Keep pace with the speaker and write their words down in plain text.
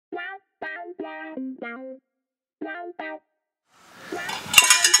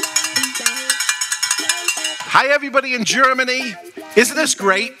Hi, everybody in Germany. Isn't this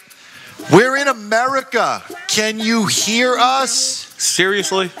great? We're in America. Can you hear us?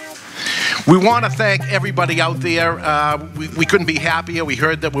 Seriously? We want to thank everybody out there. We couldn't be happier. We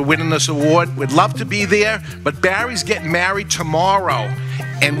heard that we're winning this award. We'd love to be there, but Barry's getting married tomorrow,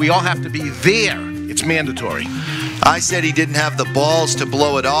 and we all have to be there. It's mandatory. I said he didn't have the balls to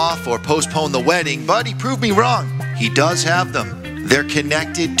blow it off or postpone the wedding, but he proved me wrong. He does have them. They're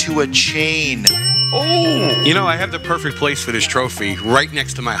connected to a chain. Oh! You know, I have the perfect place for this trophy, right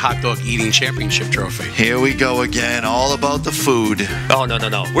next to my hot dog eating championship trophy. Here we go again, all about the food. Oh, no.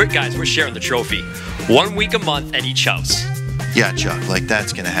 We're sharing the trophy. 1 week a month at each house. Yeah, Chuck, like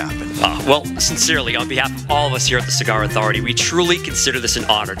that's gonna happen. Well, sincerely, on behalf of all of us here at the Cigar Authority, we truly consider this an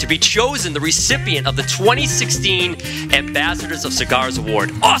honor to be chosen the recipient of the 2016 Ambassadors of Cigars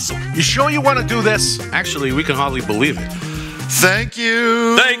Award. Awesome! You sure you want to do this? Actually, we can hardly believe it. Thank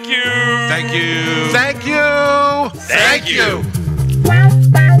you! Thank you! Thank you! Thank you! Thank you!